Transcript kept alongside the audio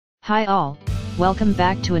Hi all, welcome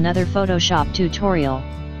back to another Photoshop tutorial.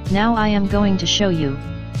 Now I am going to show you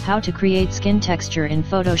how to create skin texture in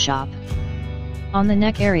Photoshop. On the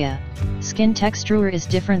neck area, skin texture is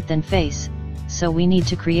different than face, so we need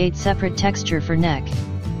to create separate texture for neck.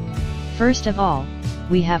 First of all,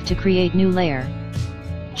 we have to create new layer.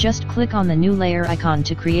 Just click on the new layer icon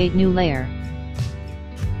to create new layer.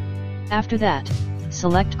 After that,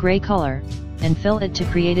 select gray color, and fill it to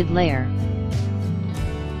created layer.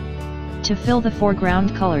 To fill the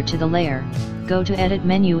foreground color to the layer, go to Edit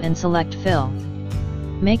menu and select Fill.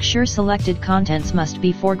 Make sure selected contents must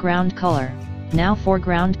be foreground color. Now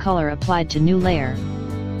foreground color applied to new layer.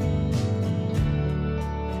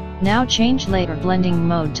 Now change layer blending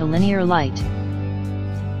mode to linear light.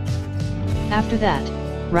 After that,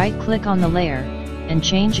 right-click on the layer, and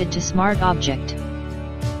change it to Smart Object.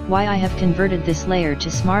 Why I have converted this layer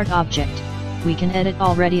to Smart Object, we can edit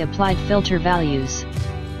already applied filter values.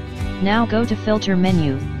 Now go to Filter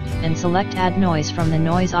menu, and select Add Noise from the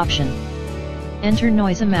Noise option. Enter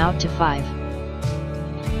noise amount to 5.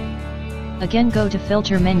 Again go to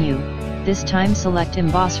Filter menu, this time select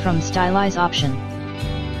Emboss from Stylize option.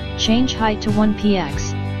 Change height to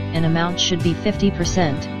 1px, and amount should be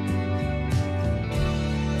 50%.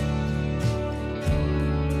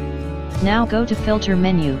 Now go to Filter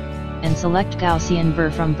menu, and select Gaussian Blur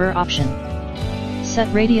from Blur option.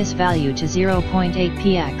 Set radius value to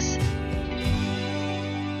 0.8px.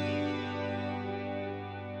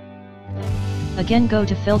 Again go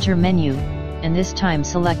to Filter menu, and this time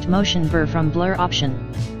select Motion Blur from Blur option.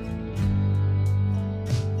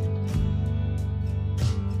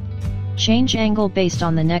 Change angle based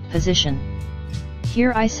on the neck position.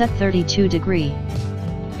 Here I set 32 degree.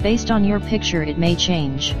 Based on your picture it may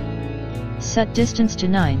change. Set distance to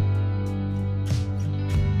 9.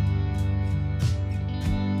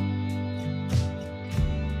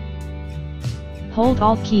 Hold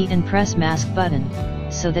Alt key and press Mask button,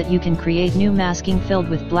 so that you can create new masking filled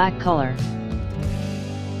with black color.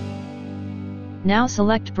 Now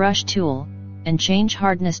select Brush tool, and change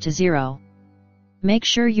hardness to 0. Make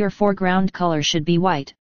sure your foreground color should be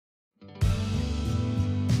white.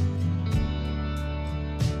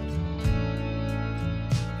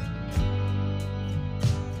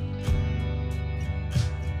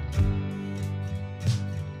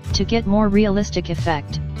 To get more realistic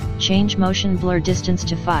effect, change motion blur distance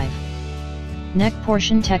to 5. Neck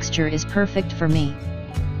portion texture is perfect for me.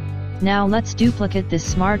 Now let's duplicate this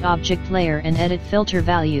Smart Object layer and edit filter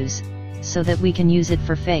values, so that we can use it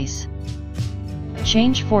for face.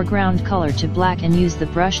 Change foreground color to black and use the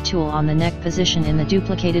brush tool on the neck position in the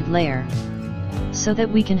duplicated layer, so that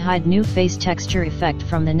we can hide new face texture effect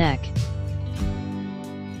from the neck.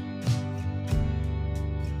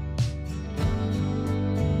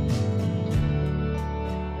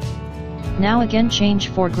 Now again change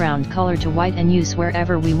foreground color to white and use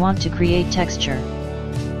wherever we want to create texture.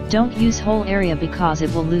 Don't use whole area because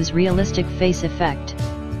it will lose realistic face effect.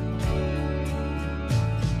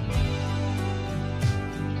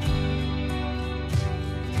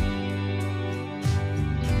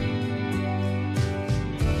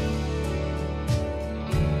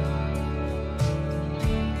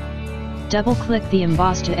 Double-click the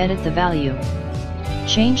emboss to edit the value.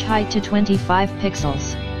 Change height to 25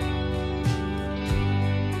 pixels.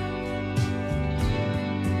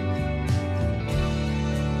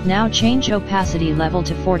 Now change opacity level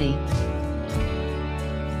to 40.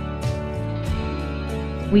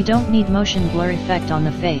 We don't need motion blur effect on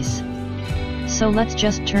the face. So let's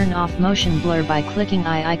just turn off motion blur by clicking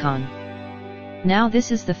eye icon. Now this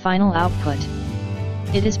is the final output.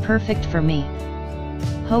 It is perfect for me.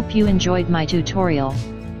 Hope you enjoyed my tutorial.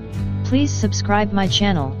 Please subscribe my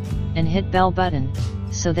channel, and hit bell button,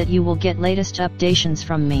 so that you will get latest updates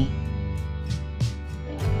from me.